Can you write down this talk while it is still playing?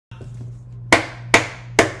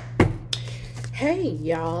Hey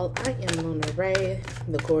y'all, I am LunaRhaye,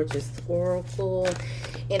 the gorgeous oracle,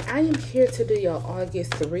 and I am here to do your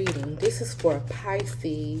August reading. This is for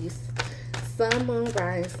Pisces, Sun, Moon,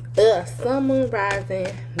 Rising,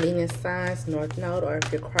 meaning signs, North Node, or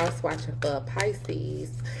if you're cross-watching for Pisces.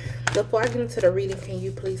 Before I get into the reading, can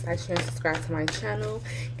you please like, share, and subscribe to my channel?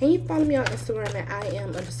 Can you follow me on Instagram at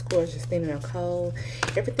IAM_Justina_Nicole?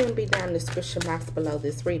 Everything will be down in the description box below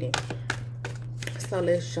this reading. So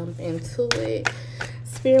let's jump into it.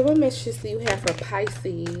 Spirit, what messages do you have for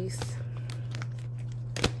Pisces?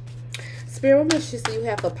 Spirit, what messages do you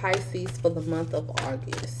have for Pisces for the month of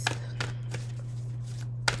August?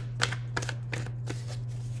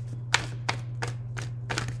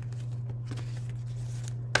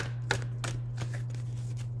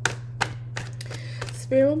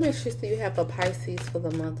 Spirit, what messages do you have for Pisces for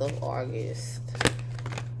the month of August?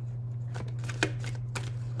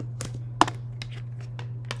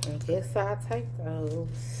 I guess I'll take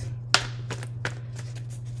those.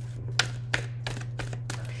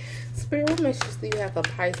 Spirit, what messages do you have for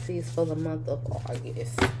Pisces for the month of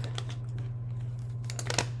August?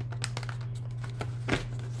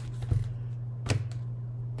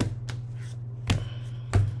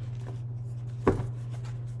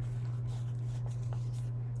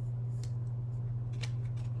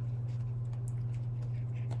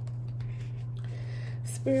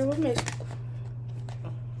 Spirit, what messages?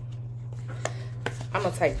 I'm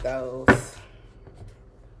going to take those.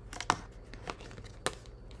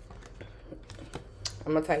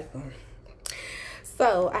 I'm going to take them.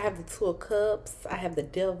 So, I have the Two of Cups. I have the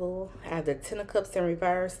Devil. I have the Ten of Cups in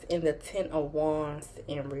reverse. And the Ten of Wands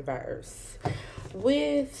in reverse.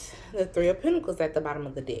 With the Three of Pentacles at the bottom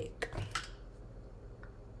of the deck.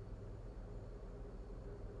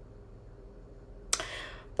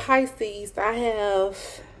 Pisces, I have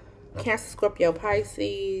Cancer, Scorpio,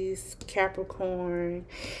 Pisces, Capricorn,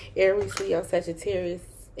 Aries, Leo, Sagittarius,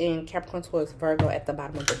 and Capricorn, Taurus, Virgo at the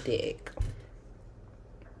bottom of the deck.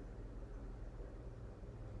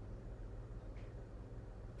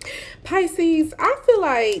 Pisces, I feel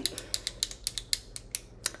like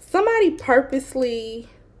somebody purposely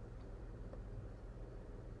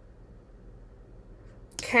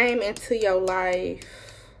came into your life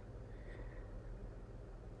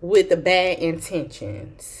with the bad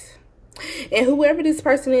intentions. And whoever this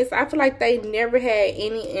person is, I feel like they never had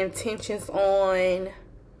any intentions on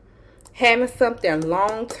having something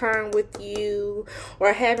long-term with you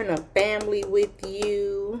or having a family with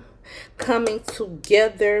you, coming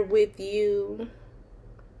together with you.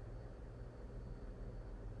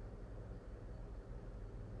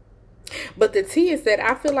 But the tea is that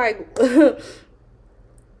I feel like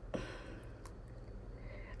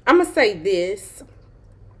I'm going to say this.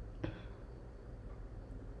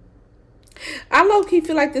 I low-key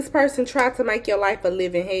feel like this person tried to make your life a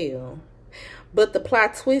living hell. But the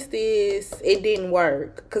plot twist is it didn't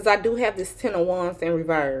work. Because I do have this Ten of Wands in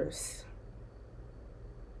reverse.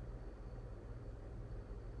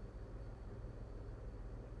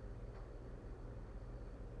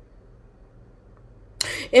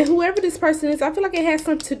 And whoever this person is, I feel like it has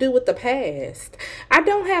something to do with the past. I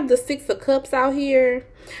don't have the Six of Cups out here.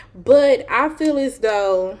 But I feel as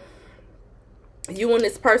though you and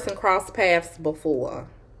this person crossed paths before.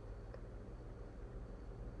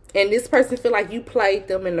 And this person feel like you played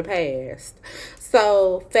them in the past.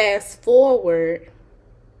 So, fast forward.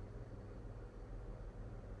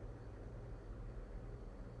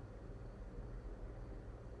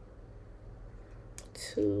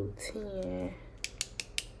 To 10.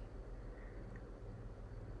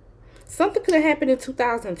 Something could have happened in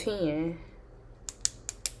 2010.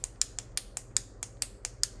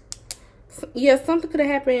 Yeah, something could have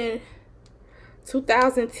happened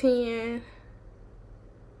 2010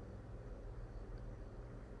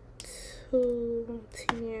 to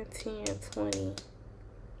 10, 20.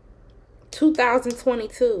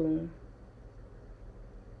 2022.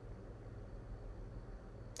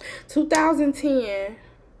 2010.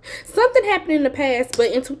 Something happened in the past,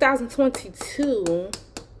 but in 2022,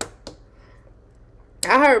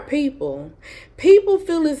 I heard people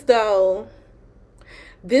feel as though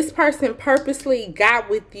this person purposely got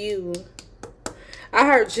with you. I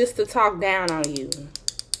heard just to talk down on you.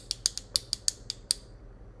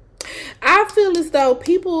 I feel as though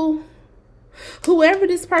people, whoever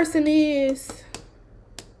this person is,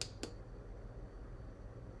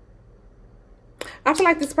 I feel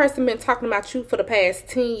like this person been talking about you for the past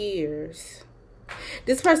 10 years.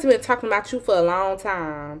 This person been talking about you for a long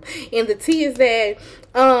time. And the tea is that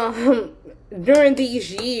during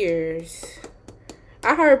these years,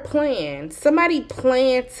 I heard plan. Somebody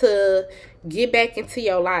planned to get back into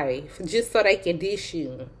your life just so they can dish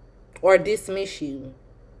you or dismiss you.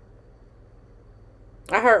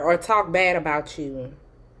 I heard or talk bad about you.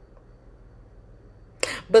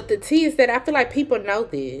 But the T is that I feel like people know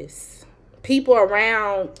this. People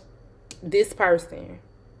around this person.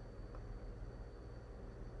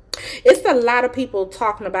 It's a lot of people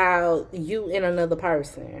talking about you and another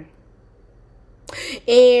person.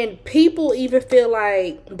 And people even feel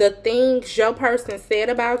like the things your person said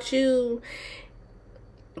about you,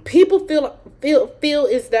 people feel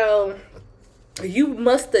as though you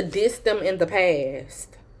must have dissed them in the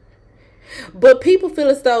past. But people feel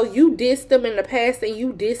as though you dissed them in the past and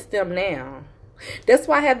you dissed them now. That's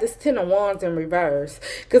why I have this 10 of Wands in reverse.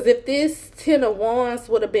 Because if this 10 of Wands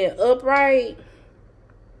would have been upright,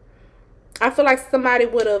 I feel like somebody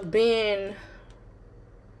would have been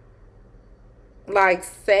like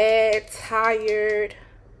sad, tired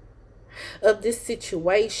of this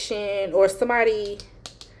situation, or somebody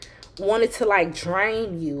wanted to like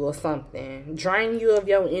drain you or something, drain you of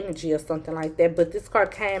your energy or something like that. But this card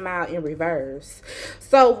came out in reverse.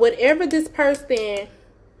 So whatever this person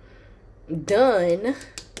done,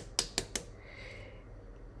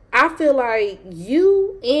 I feel like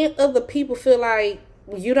you and other people feel like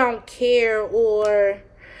you don't care, or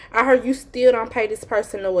I heard you still don't pay this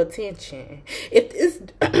person no attention.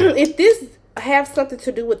 If this have something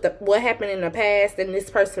to do with what happened in the past and this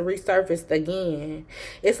person resurfaced again,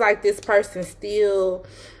 it's like this person still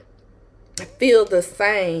feel the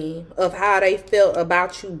same of how they felt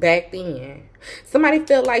about you back then. Somebody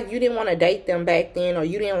felt like you didn't want to date them back then, or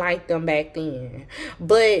you didn't like them back then.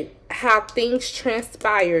 But how things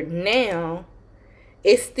transpired now,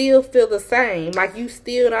 it still feel the same. Like you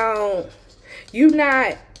still don't, you're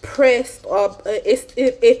not pressed, or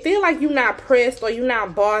it feel like you're not pressed or you're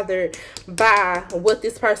not bothered by what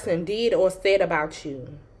this person did or said about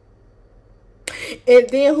you. And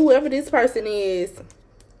then whoever this person is,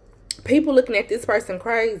 people looking at this person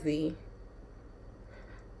crazy.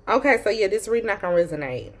 Okay, so yeah, this reading not gonna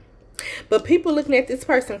resonate. But people looking at this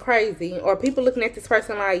person crazy, or people looking at this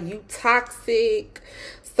person like you toxic,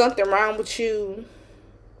 something wrong with you.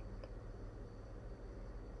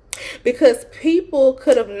 Because people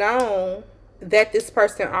could have known that this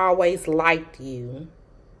person always liked you.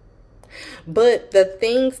 But the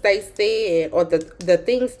things they said, or the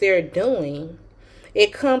things they're doing,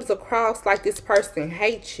 it comes across like this person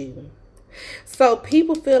hates you. So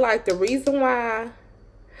people feel like the reason why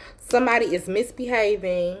somebody is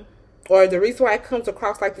misbehaving, or the reason why it comes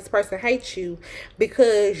across like this person hates you,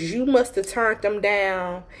 because you must have turned them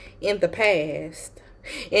down in the past.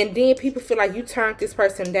 And then people feel like you turned this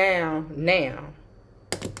person down now.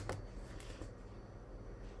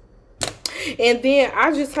 And then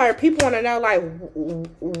I just heard people want to know, like,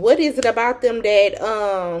 what is it about them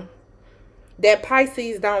that that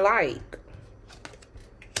Pisces don't like?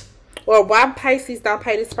 Or why Pisces don't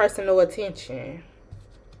pay this person no attention?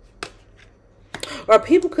 Or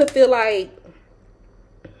people could feel like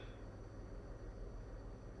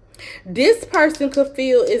this person could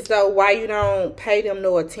feel as though why you don't pay them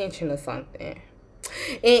no attention or something.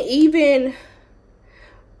 And even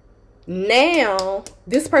now,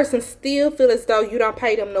 this person still feel as though you don't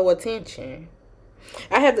pay them no attention.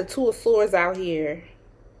 I have the Two of Swords out here.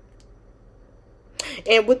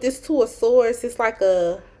 And with this Two of Swords, it's like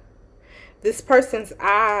this person's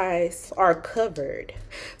eyes are covered.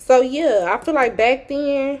 So yeah, I feel like back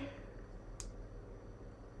then,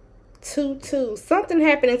 something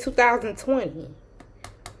happened in 2020.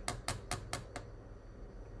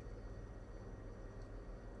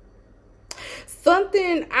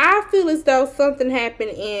 I feel as though something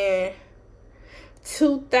happened in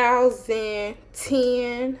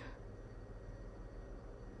 2010.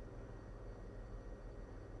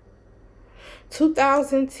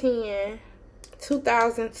 2010,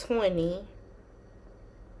 2020,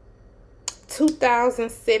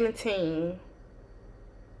 2017.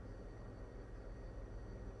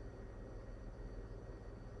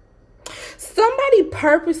 Somebody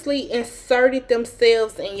purposely inserted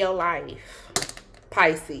themselves in your life,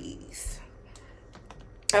 Pisces.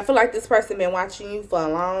 I feel like this person been watching you for a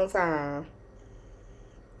long time.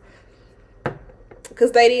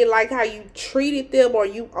 Because they didn't like how you treated them, or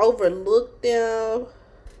you overlooked them.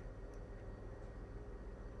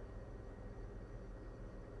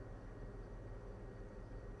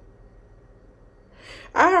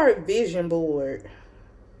 I heard vision board.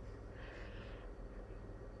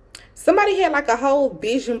 Somebody had like a whole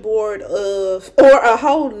vision board of, or a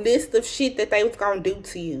whole list of shit that they was going to do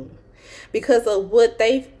to you. Because of what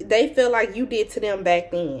they feel like you did to them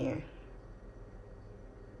back then.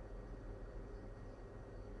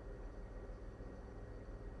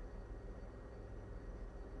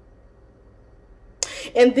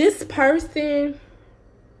 And this person,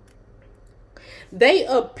 they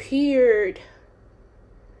appeared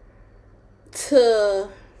to,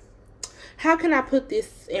 how can I put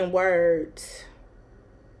this in words?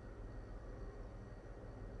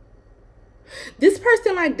 This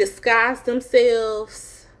person like disguised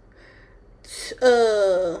themselves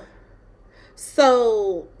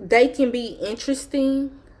so they can be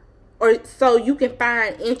interesting, or so you can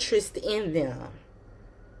find interest in them.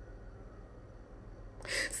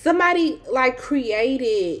 Somebody like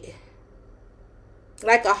created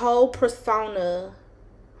like a whole persona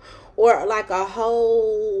or like a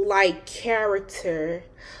whole like character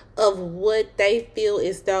of what they feel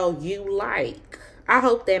as though you like. I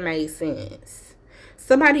hope that made sense.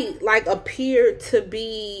 Somebody like appeared to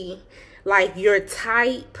be like your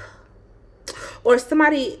type, or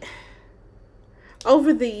somebody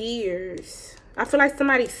over the years. I feel like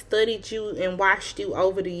somebody studied you and watched you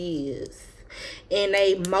over the years, and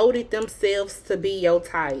they molded themselves to be your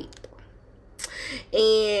type.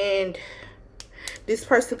 And this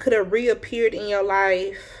person could have reappeared in your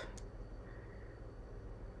life.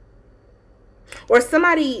 Or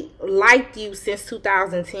somebody liked you since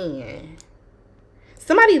 2010.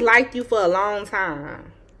 Somebody liked you for a long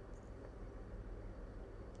time.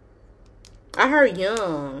 I heard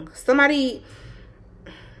young. Somebody,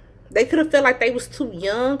 they could have felt like they was too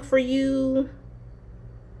young for you.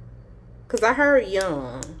 Because I heard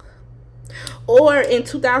young. Or in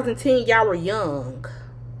 2010, y'all were young.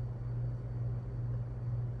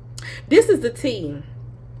 This is the T.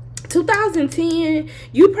 2010,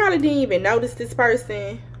 you probably didn't even notice this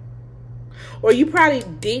person. Or you probably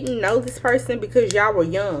didn't know this person because y'all were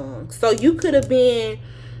young. So you could have been,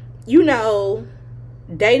 you know,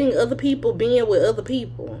 dating other people, being with other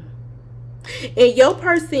people. And your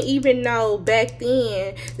person even know back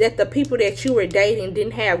then that the people that you were dating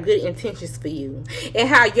didn't have good intentions for you. And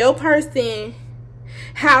how your person,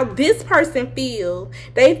 how this person feel,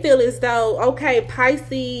 they feel as though, okay,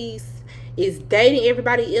 Pisces is dating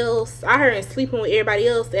everybody else. I heard him sleeping with everybody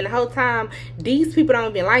else, and the whole time these people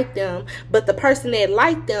don't even like them, but the person that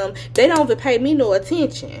like them, they don't even pay me no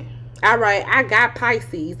attention. All right, I got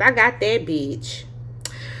Pisces, I got that bitch.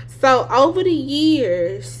 So over the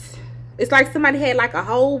years, it's like somebody had like a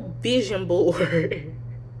whole vision board.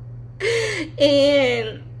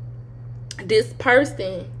 And this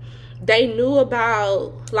person, they knew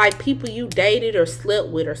about like people you dated or slept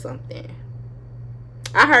with or something.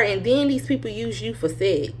 I heard, and then these people use you for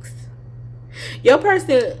sex. Your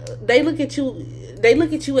person, they look at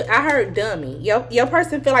you, I heard dummy. Your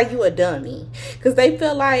person feel like you a dummy. Because they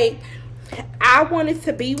feel like, I wanted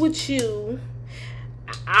to be with you.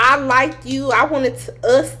 I liked you. I wanted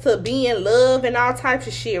us to be in love and all types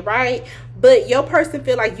of shit, right? But your person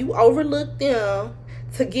feel like you overlooked them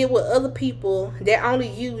to get with other people that only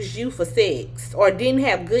use you for sex or didn't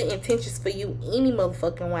have good intentions for you any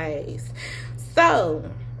motherfucking ways. So,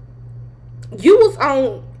 you was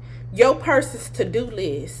on your person's to-do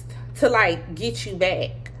list to, like, get you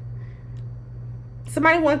back.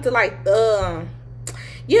 Somebody wanted to, like,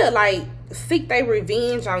 yeah, like, seek their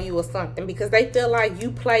revenge on you or something because they feel like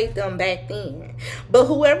you played them back then. But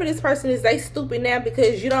whoever this person is, they stupid now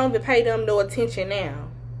because you don't even pay them no attention now.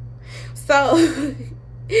 So,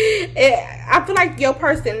 I feel like your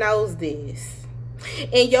person knows this.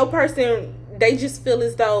 And your person, they just feel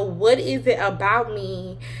as though, what is it about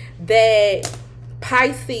me that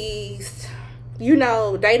Pisces, you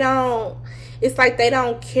know, they don't, it's like they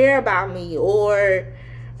don't care about me, or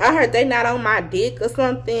I heard they not on my dick or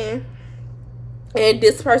something. And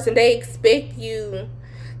this person, they expect you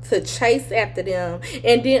to chase after them.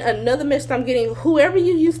 And then another message I'm getting, whoever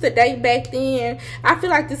you used to date back then, I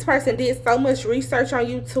feel like this person did so much research on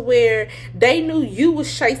you to where they knew you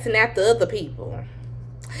was chasing after other people.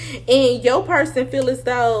 And your person feel as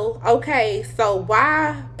though, okay, so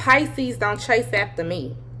why Pisces don't chase after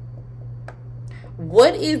me?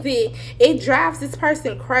 What is it? It drives this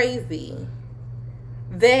person crazy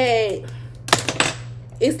that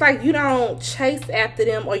it's like you don't chase after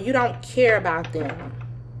them or you don't care about them.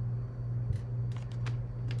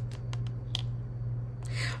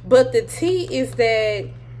 But the T is that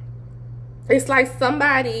it's like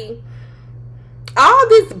somebody, all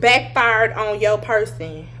this backfired on your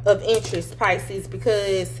person of interest, Pisces,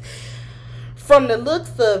 because from the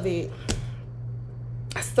looks of it,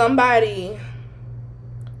 somebody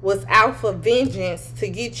was out for vengeance to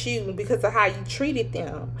get you because of how you treated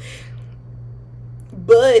them.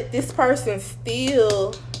 But this person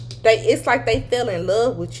still, it's like they fell in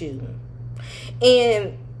love with you.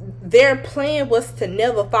 And their plan was to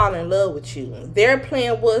never fall in love with you. Their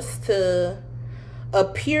plan was to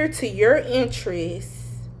appear to your interests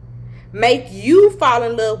make you fall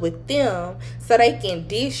in love with them so they can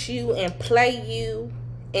dish you and play you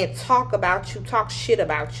and talk about you, talk shit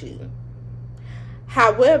about you.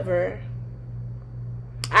 However,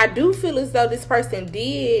 I do feel as though this person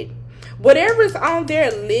did whatever's on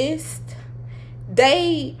their list.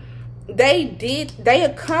 They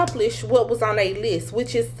accomplished what was on their list,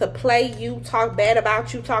 which is to play you, talk bad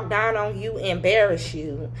about you, talk down on you, embarrass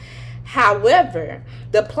you. However,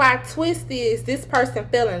 the plot twist is this person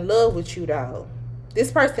fell in love with you, though.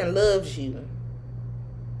 This person loves you.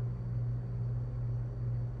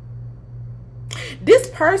 This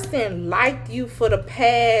person liked you for the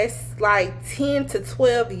past like 10 to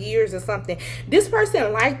 12 years or something. This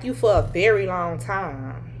person liked you for a very long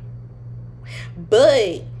time.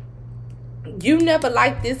 But you never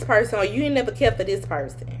liked this person, or you never cared for this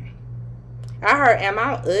person. I heard, am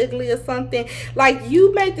I ugly or something? Like,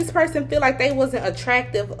 you made this person feel like they wasn't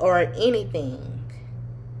attractive or anything.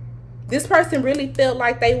 This person really felt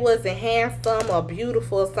like they wasn't handsome or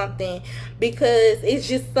beautiful or something, because it's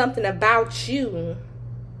just something about you.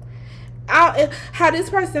 How this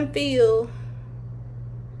person feel,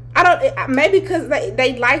 maybe because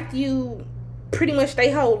they liked you pretty much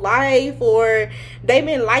their whole life, or they've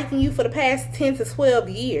been liking you for the past 10 to 12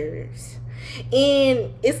 years.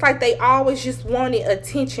 And it's like they always just wanted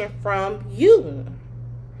attention from you.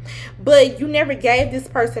 But you never gave this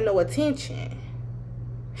person no attention.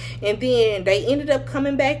 And then they ended up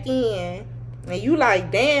coming back in. And you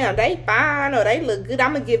like, damn, they fine or they look good.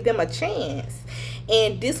 I'm going to give them a chance.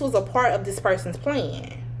 And this was a part of this person's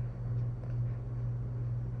plan.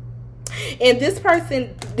 And this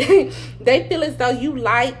person, they feel as though you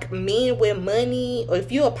like men with money. Or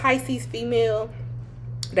if you're a Pisces female,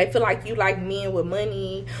 they feel like you like men with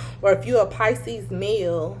money. Or if you're a Pisces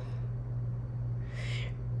male,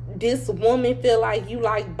 this woman feel like you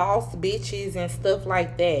like boss bitches and stuff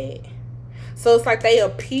like that. So it's like they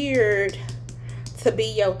appeared to be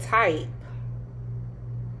your type.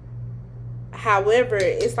 However,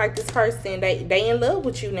 it's like this person, they in love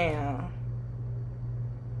with you now.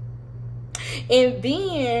 And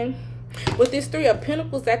then with this Three of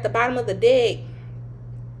Pentacles at the bottom of the deck,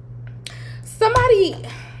 somebody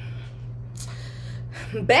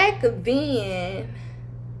back then,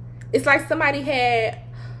 it's like somebody had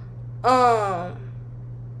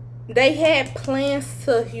they had plans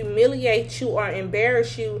to humiliate you or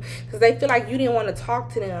embarrass you, because they feel like you didn't want to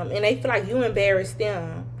talk to them, and they feel like you embarrassed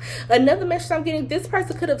them. Another message I'm getting, this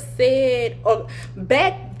person could have said, or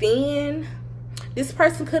back then, this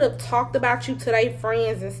person could have talked about you to their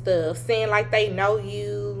friends and stuff, saying like they know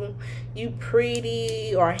you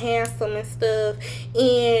pretty or handsome and stuff.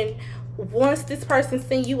 And once this person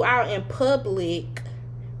seen you out in public,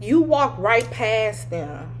 you walk right past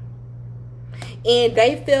them. And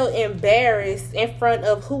they felt embarrassed in front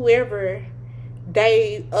of whoever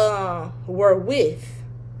they were with.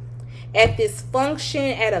 At this function,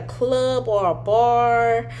 at a club or a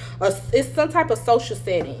bar, or it's some type of social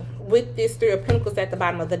setting with this Three of Pentacles at the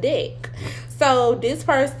bottom of the deck. So this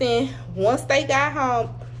person, once they got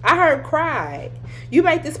home, I heard cried. You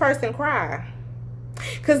make this person cry.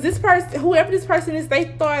 Because this person, whoever this person is, they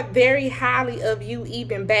thought very highly of you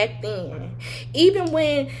even back then. Even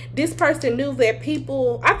when this person knew that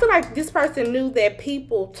people, I feel like this person knew that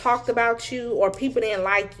people talked about you, or people didn't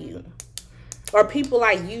like you, or people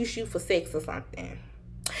like used you for sex or something.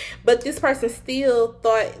 But this person still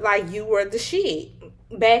thought like you were the shit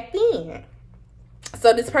back then.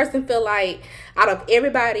 So this person felt like out of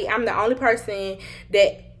everybody, I'm the only person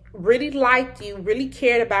that really liked you, really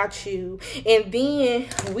cared about you. And then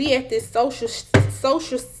we at this social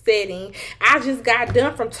setting, I just got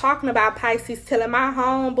done from talking about Pisces, telling my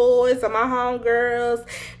homeboys or my homegirls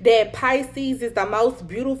that Pisces is the most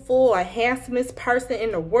beautiful or handsomest person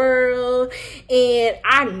in the world, and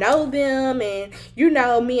I know them, and you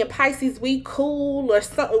know, me and Pisces, we cool, or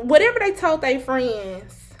something. Whatever they told their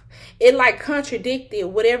friends, it like contradicted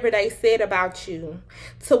whatever they said about you,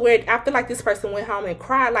 to where I feel like this person went home and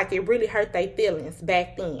cried, like it really hurt their feelings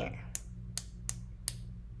back then.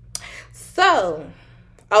 So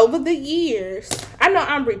over the years, I know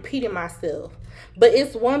I'm repeating myself, but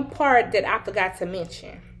it's one part that I forgot to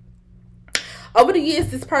mention. Over the years,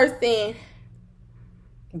 this person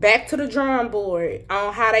back to the drawing board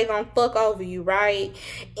on how they gonna fuck over you, right?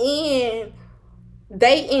 And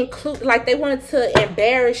they include, like, they wanted to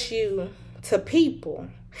embarrass you to people,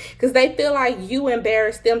 because they feel like you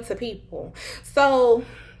embarrassed them to people. So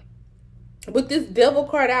with this Devil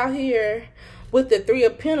card out here with the Three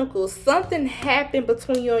of Pentacles, something happened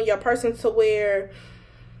between you and your person to where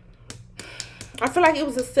I feel like it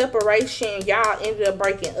was a separation. Y'all ended up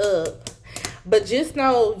breaking up. But just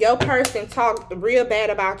know your person talked real bad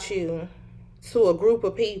about you to a group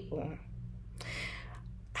of people.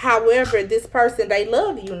 However, this person, they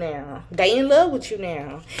love you now. They in love with you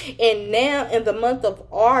now. And now in the month of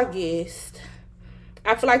August,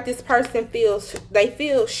 I feel like this person they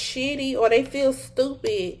feel shitty or they feel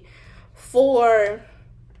stupid for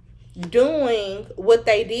doing what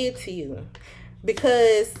they did to you.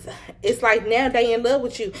 Because it's like now they in love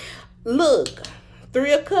with you. Look,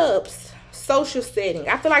 3 of Cups, social setting.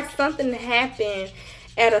 I feel like something happened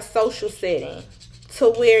at a social setting to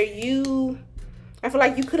where I feel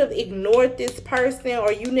like you could have ignored this person,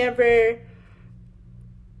 or you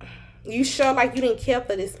show like you didn't care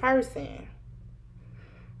for this person.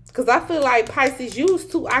 Because I feel like, Pisces, you was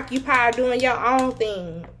too occupied doing your own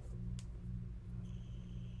thing.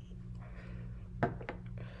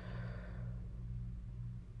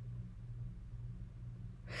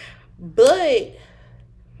 But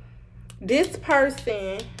this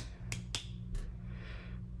person,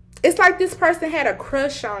 it's like this person had a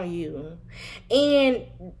crush on you. And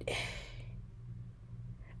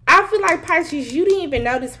I feel like, Pisces, you didn't even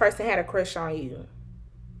know this person had a crush on you.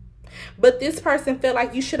 But this person felt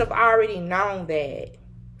like you should have already known that.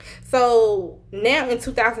 So now in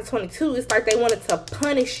 2022, it's like they wanted to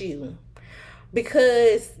punish you.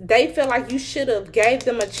 Because they feel like you should have gave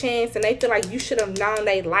them a chance, and they feel like you should have known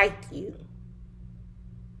they liked you.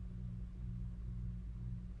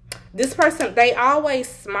 This person, they always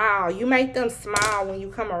smile. You make them smile when you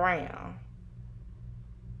come around.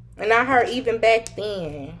 And I heard even back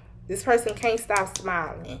then, this person can't stop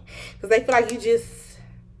smiling. Because they feel like you just,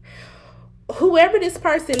 whoever this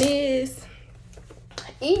person is,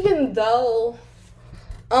 even though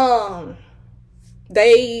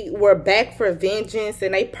they were back for vengeance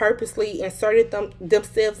and they purposely inserted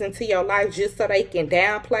themselves into your life just so they can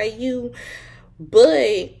downplay you.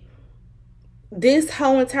 But this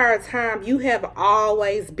whole entire time, you have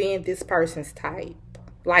always been this person's type.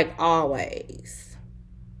 Like, always.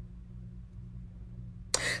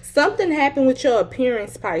 Something happened with your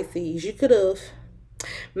appearance, Pisces. You could have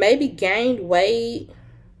maybe gained weight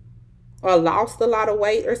or lost a lot of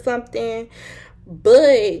weight or something.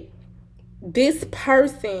 But this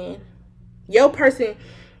person, your person,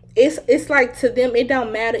 it's like to them, it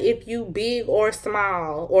don't matter if you big or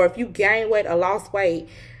small, or if you gain weight or lost weight.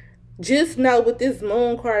 Just know with this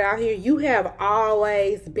moon card out here, you have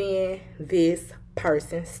always been this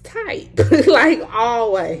person's type. Like,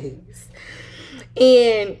 always.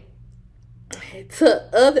 And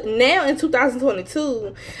now in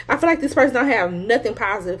 2022, I feel like this person don't have nothing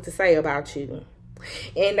positive to say about you.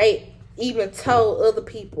 And they even told other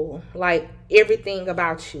people like everything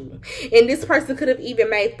about you. And this person could have even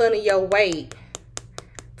made fun of your weight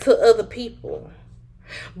to other people.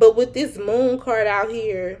 But with this moon card out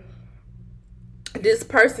here, this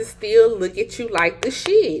person still look at you like the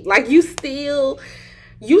shit. Like, you still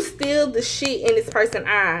the shit in this person's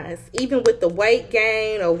eyes, even with the weight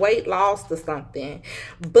gain or weight loss or something.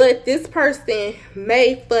 But this person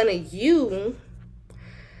made fun of you.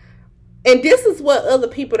 And this is what other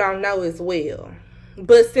people don't know as well.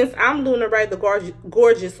 But since I'm LunaRhaye, the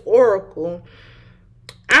gorgeous oracle,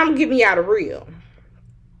 I'm giving y'all the real.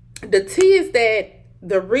 The tea is that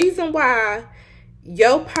the reason why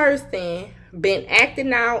your person been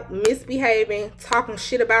acting out, misbehaving, talking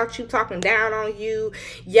shit about you, talking down on you,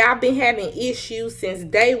 y'all been having issues since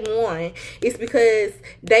day one, is because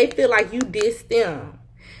they feel like you dissed them.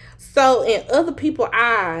 So in other people's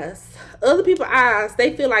eyes,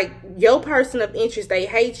 they feel like your person of interest, they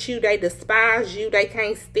hate you, they despise you, they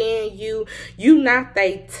can't stand you, you not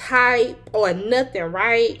they type or nothing,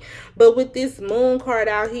 right? But with this moon card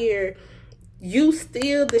out here, you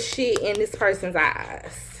still the shit in this person's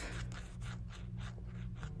eyes.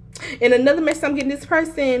 And another message I'm getting, this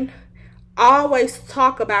person always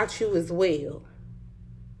talk about you as well.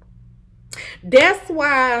 That's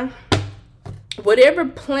why whatever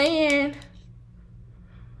plan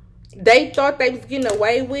they thought they was getting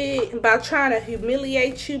away with by trying to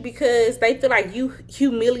humiliate you because they feel like you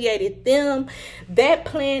humiliated them, that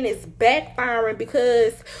plan is backfiring,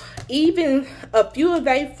 because even a few of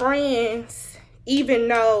their friends even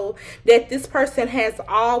know that this person has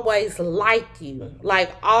always liked you.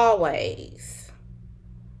 Like, always.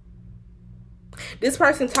 This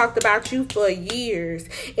person talked about you for years,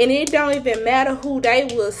 and it don't even matter who they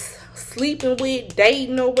was sleeping with,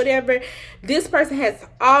 dating, or whatever. This person has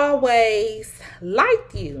always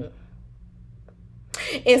liked you.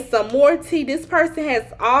 And some more tea, this person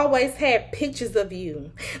has always had pictures of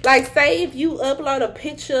you. Like, say if you upload a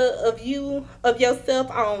picture of you, of yourself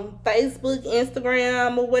on Facebook,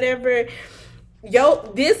 Instagram, or whatever,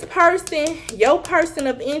 this person, your person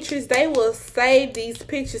of interest, they will save these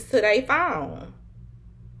pictures to their phone.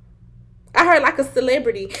 I heard like a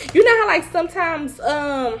celebrity. You know how like sometimes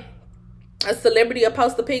a celebrity will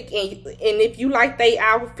post a pic, and if you like their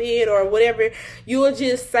outfit or whatever, you will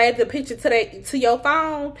just save the picture to your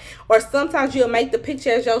phone, or sometimes you'll make the picture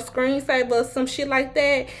as your screensaver or some shit like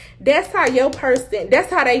that. That's how your person, that's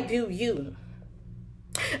how they view you.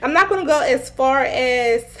 I'm not going to go as far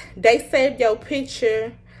as they save your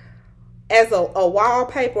picture as a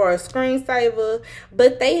wallpaper or a screensaver,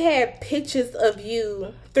 but they have pictures of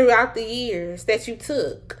you throughout the years that you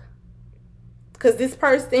took. Because this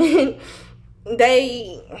person,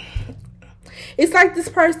 it's like this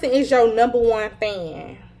person is your #1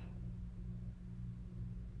 fan.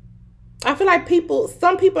 I feel like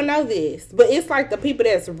some people know this, but it's like the people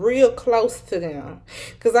that's real close to them.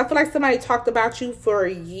 Because I feel like somebody talked about you for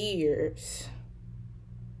years.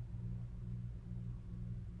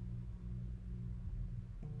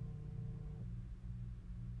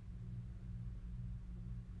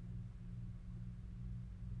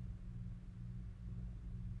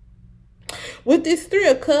 With this 3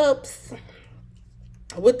 of Cups,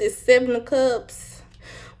 with this 7 of Cups,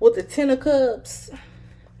 with the 10 of Cups,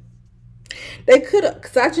 they could have,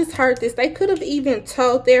 because I just heard this, they could have even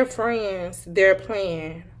told their friends their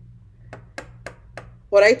plan.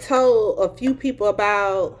 Well, they told a few people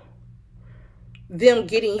about them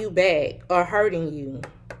getting you back or hurting you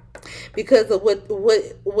because of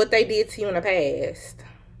what they did to you in the past.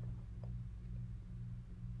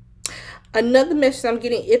 Another message I'm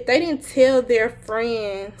getting, if they didn't tell their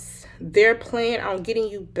friends their plan on getting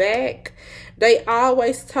you back, they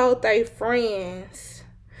always told their friends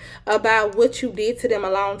about what you did to them a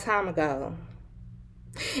long time ago.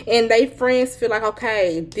 And they friends feel like,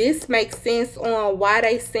 okay, this makes sense on why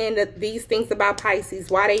they saying these things about Pisces,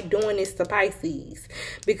 why they doing this to Pisces.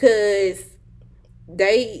 Because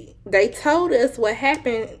they told us what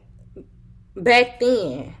happened back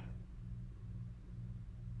then.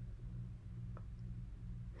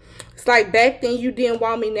 It's like back then you didn't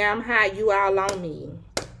want me, now I'm high, you all on me.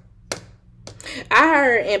 I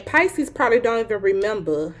heard, and Pisces probably don't even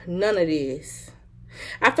remember none of this.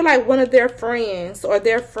 I feel like one of their friends or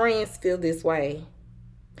their friends feel this way.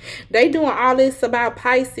 They doing all this about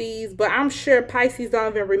Pisces, but I'm sure Pisces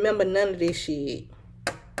don't even remember none of this shit.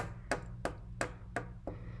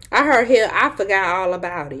 I heard, hell, I forgot all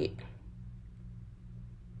about it.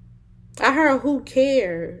 I heard, who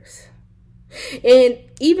cares? And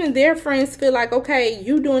even their friends feel like, okay,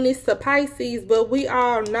 you doing this to Pisces, but we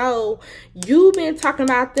all know you've been talking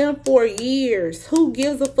about them for years. Who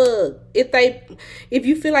gives a fuck? If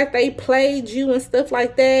you feel like they played you and stuff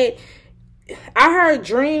like that. I heard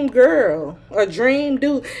dream girl or dream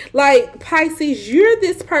dude. Like, Pisces, you're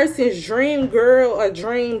this person's dream girl or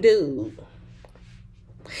dream dude.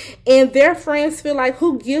 And their friends feel like,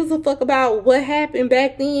 who gives a fuck about what happened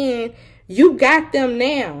back then? You got them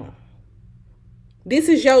now. This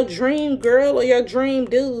is your dream girl or your dream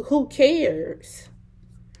dude. Who cares?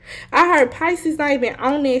 I heard Pisces not even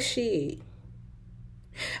on that shit.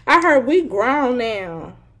 I heard we grown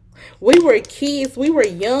now. We were kids. We were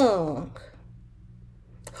young.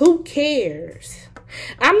 Who cares?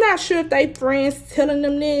 I'm not sure if they friends telling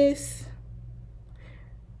them this.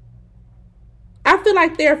 I feel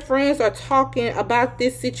like their friends are talking about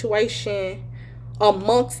this situation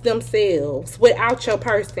amongst themselves without your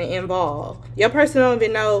person involved. Your person don't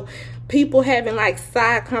even know. People having like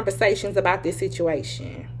side conversations about this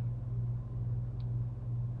situation.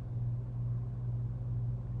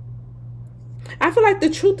 I feel like the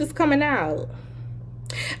truth is coming out.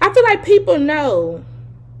 I feel like people know.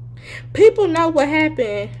 People know what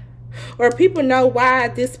happened, or people know why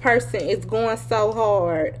this person is going so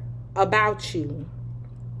hard about you.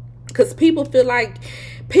 Because people feel like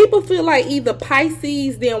either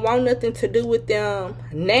Pisces didn't want nothing to do with them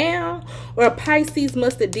now, or Pisces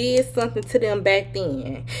must have did something to them back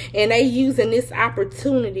then. And they using this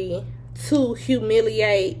opportunity to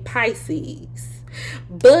humiliate Pisces.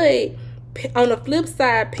 But on the flip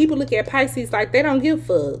side, people look at Pisces like they don't give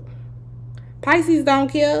a fuck. Pisces don't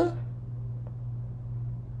care.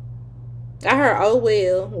 I heard, oh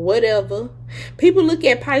well, whatever. People look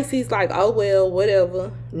at Pisces like, oh well,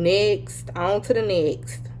 whatever. Next, on to the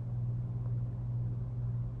next.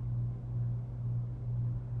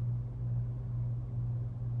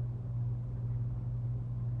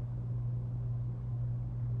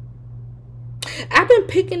 I've been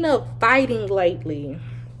picking up fighting lately.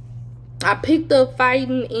 I picked up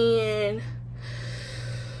fighting in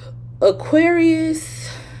Aquarius,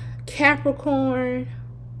 Capricorn,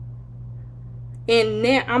 And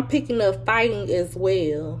now I'm picking up fighting as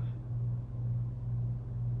well.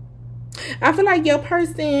 I feel like your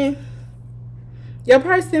person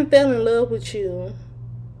fell in love with you.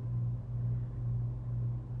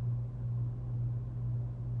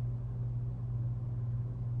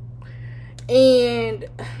 And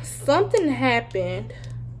something happened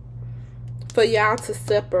for y'all to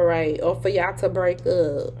separate or for y'all to break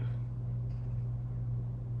up.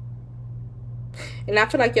 And I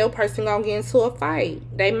feel like your person gonna get into a fight.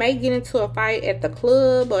 They may get into a fight at the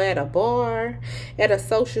club or at a bar, at a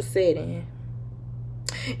social setting.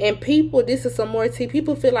 And people, this is some more tea.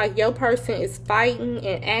 People feel like your person is fighting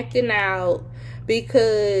and acting out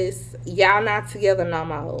because y'all not together no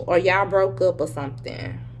more, or y'all broke up or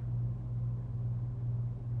something.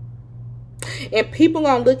 And people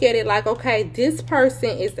gonna look at it like, okay, this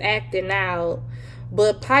person is acting out,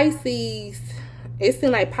 but Pisces, it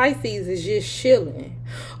seems like Pisces is just chilling.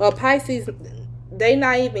 Or Pisces, they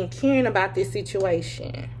not even caring about this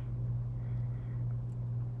situation.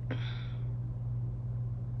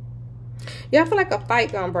 Y'all feel like a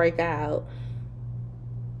fight gonna break out.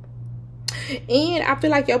 And I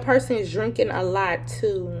feel like your person is drinking a lot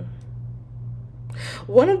too.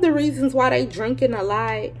 One of the reasons why they drinking a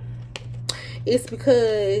lot is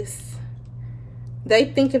because they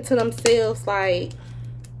thinking to themselves like,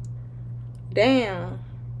 damn,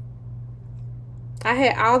 I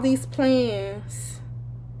had all these plans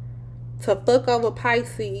to fuck over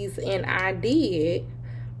Pisces, and I did,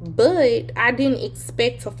 but I didn't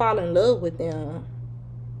expect to fall in love with them.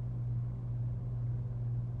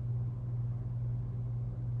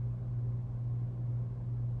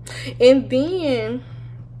 And then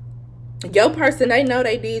your person, they know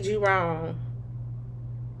they did you wrong.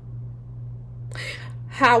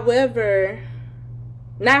 However,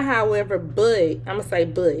 not however, but, I'm going to say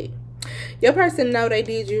but. Your person know they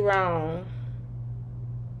did you wrong.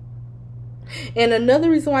 And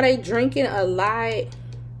another reason why they drinking a lot,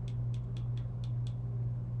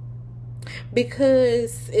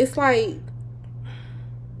 because it's like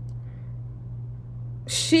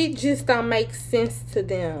shit just don't make sense to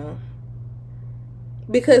them.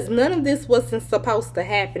 Because none of this wasn't supposed to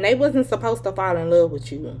happen. They wasn't supposed to fall in love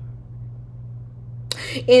with you.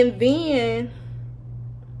 And then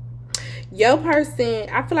your person,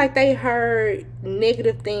 I feel like they heard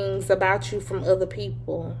negative things about you from other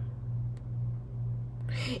people.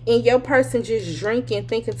 And your person just drinking,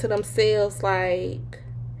 thinking to themselves like,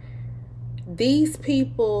 these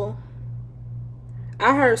people,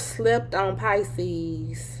 I heard, slept on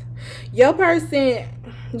Pisces. Your person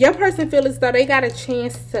feel as though they got a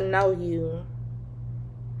chance to know you.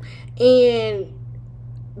 And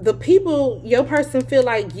the people your person feel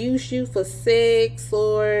like use you for sex,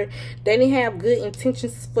 or they didn't have good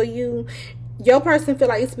intentions for you. Your person feel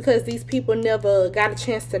like it's because these people never got a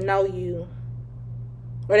chance to know you,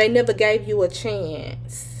 or they never gave you a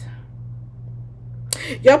chance.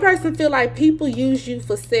 Your person feel like people use you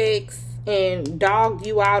for sex and dogged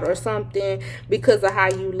you out or something because of how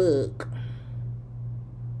you look.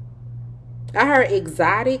 I heard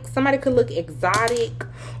exotic. Somebody could look exotic,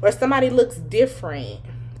 or somebody looks different,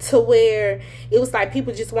 to where it was like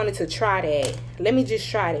people just wanted to try that. Let me just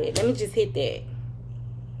try that. Let me just hit that.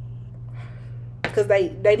 Because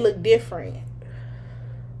they look different.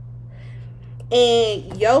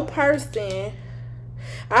 And your person,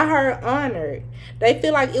 I heard honored. They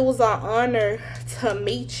feel like it was an honor to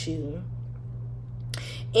meet you.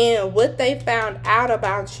 And what they found out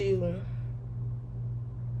about you,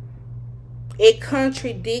 it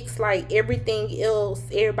contradicts like everything else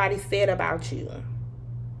everybody said about you.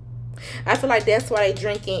 I feel like that's why they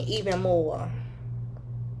drinking even more.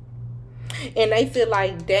 And they feel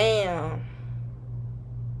like, damn.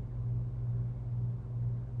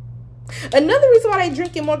 Another reason why they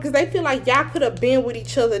drinking more, because they feel like y'all could have been with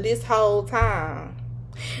each other this whole time.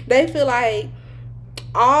 They feel like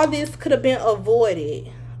all this could have been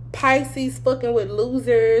avoided. Pisces fucking with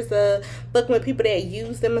losers, fucking with people that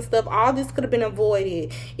use them and stuff. All this could have been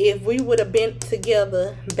avoided if we would have been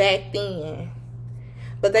together back then.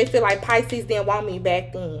 But they feel like Pisces didn't want me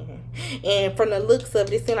back then. And from the looks of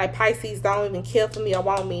it, it seems like Pisces don't even care for me or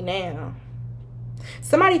want me now.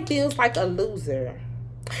 Somebody feels like a loser.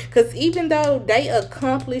 Because even though they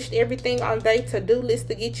accomplished everything on their to-do list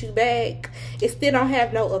to get you back, it still don't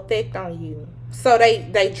have no effect on you. So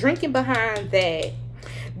they drinking behind that.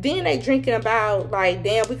 Then they drinking about like,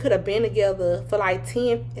 damn, we could have been together for like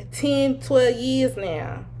 10, 12 years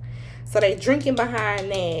now. So they drinking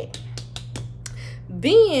behind that.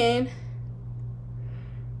 Then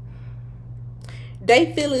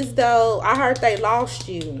They feel as though, I heard they lost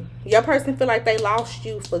you. Your person feel like they lost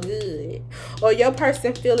you for good. Or your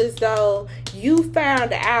person feel as though you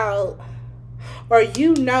found out, or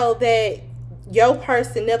you know that your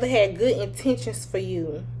person never had good intentions for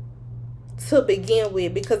you to begin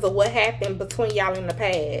with because of what happened between y'all in the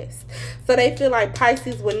past. So they feel like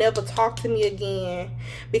Pisces will never talk to me again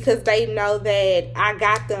because they know that I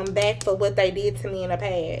got them back for what they did to me in the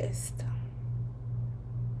past.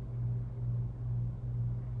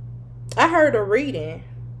 I heard a reading.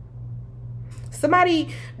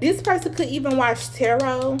 This person could even watch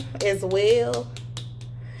tarot as well.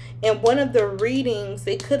 And one of the readings,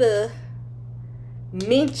 it could have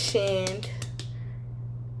mentioned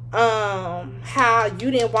how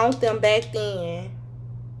you didn't want them back then,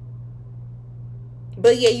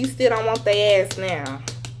 but yeah, you still don't want their ass now.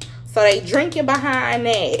 So they drinking behind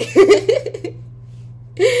that.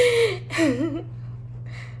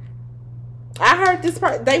 I heard this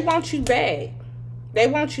part. They want you back. They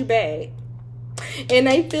want you back. And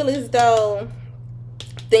they feel as though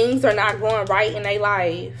things are not going right in their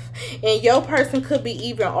life. And your person could be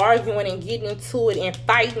even arguing and getting into it and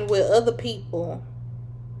fighting with other people.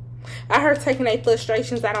 I heard taking their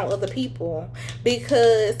frustrations out on other people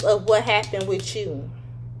because of what happened with you.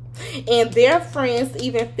 And their friends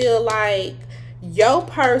even feel like your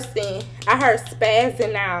person, I heard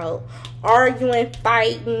spazzing out, arguing,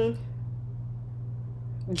 fighting,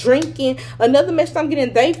 drinking. Another message I'm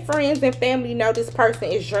getting, they friends and family know this person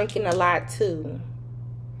is drinking a lot too.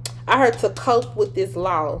 I heard to cope with this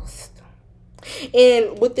loss.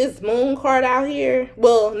 And with this moon card out here,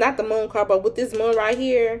 well, not the moon card, but with this moon right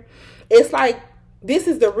here, it's like this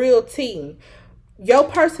is the real tea. Your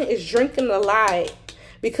person is drinking a lot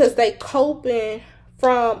because they coping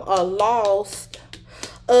from a loss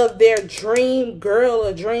of their dream girl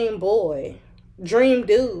or dream boy, dream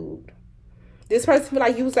dude. This person feel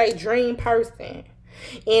like you was a dream person.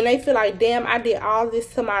 And they feel like, damn, I did all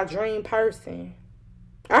this to my dream person.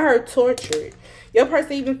 I heard tortured. Your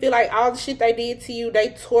person even feel like all the shit they did to you, they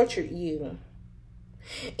tortured you.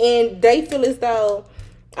 And they feel as though,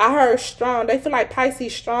 I heard strong. They feel like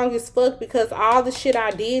Pisces strong as fuck because all the shit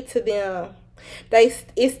I did to them,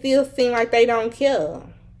 it still seem like they don't care.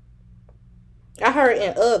 I heard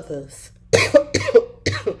in others.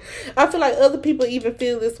 I feel like other people even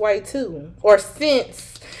feel this way too. Or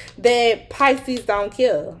sense that Pisces don't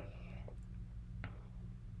care.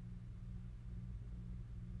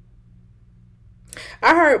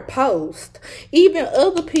 I heard post. Even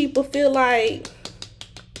other people feel like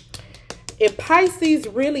if Pisces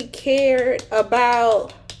really cared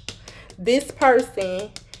about this person,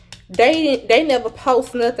 they never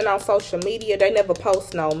post nothing on social media. They never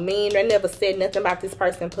post no meme. They never said nothing about this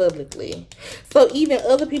person publicly. So even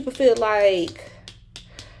other people feel like,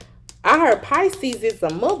 I heard Pisces is a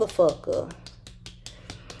motherfucker.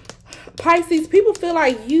 Pisces, people feel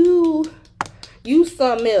like you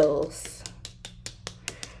something else.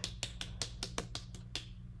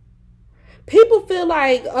 People feel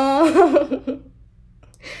like, I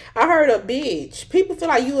heard a bitch. People feel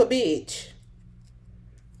like you a bitch.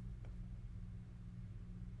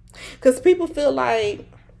 Because people feel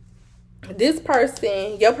like this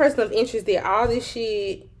person, your person of interest, did all this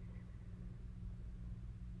shit.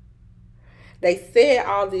 They said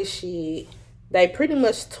all this shit. They pretty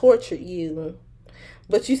much tortured you.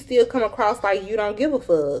 But you still come across like you don't give a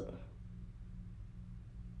fuck.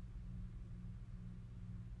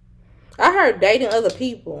 I heard dating other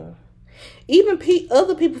people. Even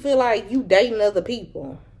other people feel like you dating other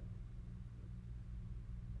people.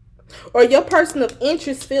 Or your person of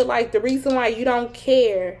interest feel like the reason why you don't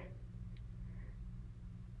care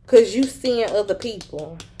because you seeing other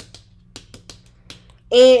people.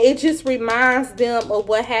 And it just reminds them of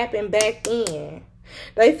what happened back then.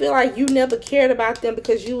 They feel like you never cared about them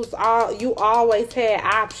because you always had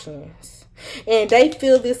options. And they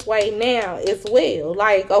feel this way now as well.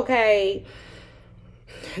 Like, okay,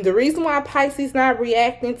 the reason why Pisces not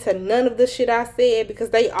reacting to none of the shit I said because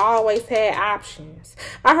they always had options.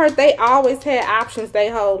 I heard they always had options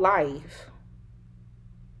their whole life.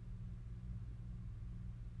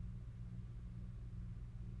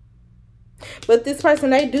 But this person,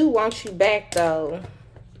 they do want you back though.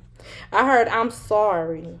 I heard I'm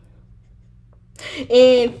sorry.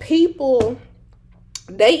 And people,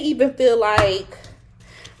 they even feel like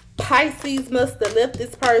Pisces must have left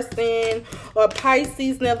this person, or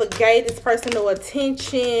Pisces never gave this person no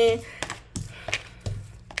attention.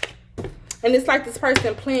 And it's like this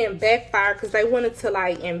person playing backfire because they wanted to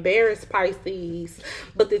like embarrass Pisces.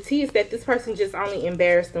 But the tea is that this person just only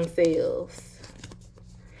embarrassed themselves.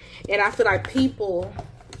 And I feel like people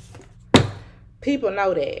People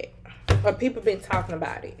know that. Or people been talking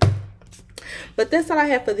about it. But that's all I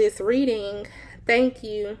have for this reading. Thank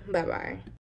you. Bye-bye.